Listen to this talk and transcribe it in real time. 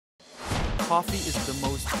coffee is the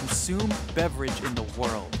most consumed beverage in the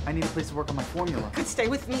world. I need a place to work on my formula. Could stay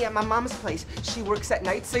with me at my mom's place. She works at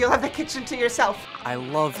night, so you'll have the kitchen to yourself. I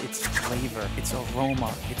love its flavor, its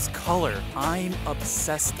aroma, its color. I'm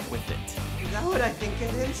obsessed with it. Is that what I think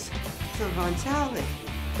it is? It's a vitality.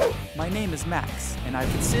 My name is Max, and I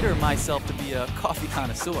consider myself to be a coffee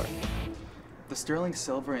connoisseur. The sterling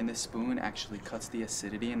silver in this spoon actually cuts the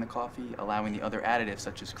acidity in the coffee, allowing the other additives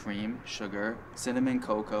such as cream, sugar, cinnamon,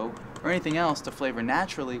 cocoa, or anything else to flavor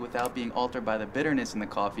naturally without being altered by the bitterness in the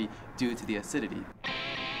coffee due to the acidity.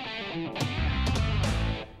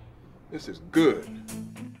 This is good.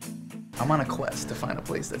 I'm on a quest to find a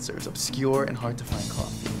place that serves obscure and hard to find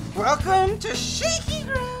coffee. Welcome to Shakey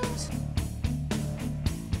Grounds.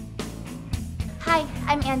 Hi,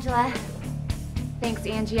 I'm Angela. Thanks,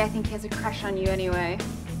 Angie. I think he has a crush on you anyway.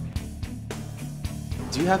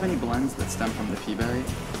 Do you have any blends that stem from the pea berry?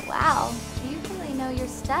 Wow, you really know your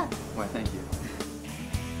stuff. Why, thank you.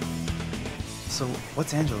 So,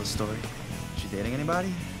 what's Angela's story? Is she dating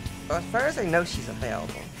anybody? Well, as far as I know, she's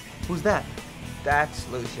available. Who's that? That's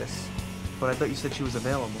Lucius. But I thought you said she was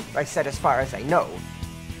available. I said as far as I know.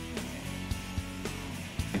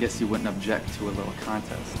 I guess you wouldn't object to a little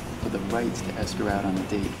contest for the rights to ask her out on a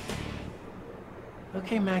date.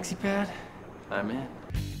 Okay, Maxi Pad. I'm in.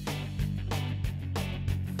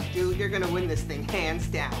 Dude, you're gonna win this thing hands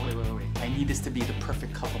down. Wait. I need this to be the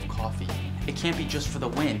perfect cup of coffee. It can't be just for the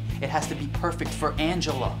win. It has to be perfect for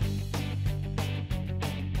Angela.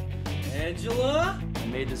 Angela? I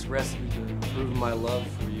made this recipe to prove my love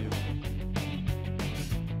for you.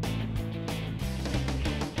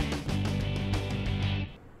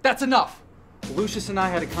 That's enough! Lucius and I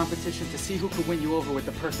had a competition to see who could win you over with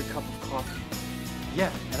the perfect cup of coffee. Yeah,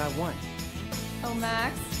 and I won. Oh,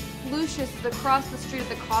 Max, Lucius is across the street at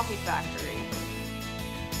the coffee factory.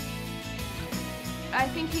 I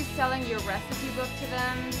think he's selling your recipe book to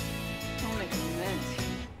them.